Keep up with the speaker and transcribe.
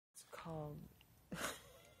called.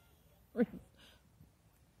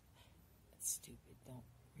 It's stupid. Don't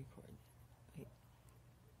record that. Wait.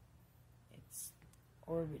 It's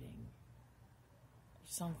orbiting. Or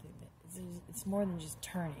something. It's more than just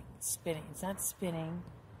turning. It's spinning. It's not spinning.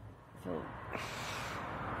 So,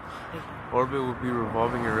 orbit will be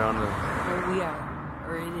revolving around us. Where we are.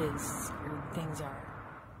 Or it is. Or things are.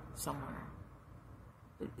 Somewhere.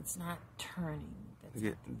 But it's not turning.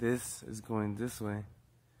 This is going this way.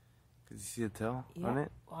 Cause you see a tail on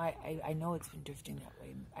it? Well, I know it's been drifting that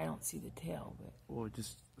way. I don't see the tail, but... Well,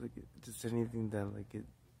 just anything that, like,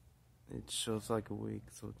 it shows like a wake,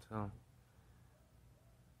 so tail.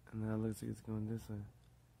 And now it looks like it's going this way.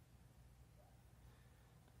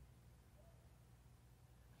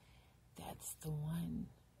 That's the one.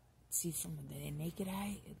 See, from the naked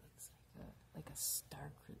eye, it looks like a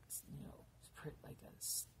star, you know, like a...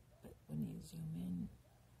 But when you zoom in,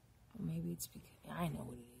 or maybe it's because... I know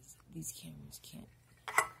what it is. These cameras can't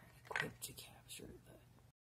equip to capture the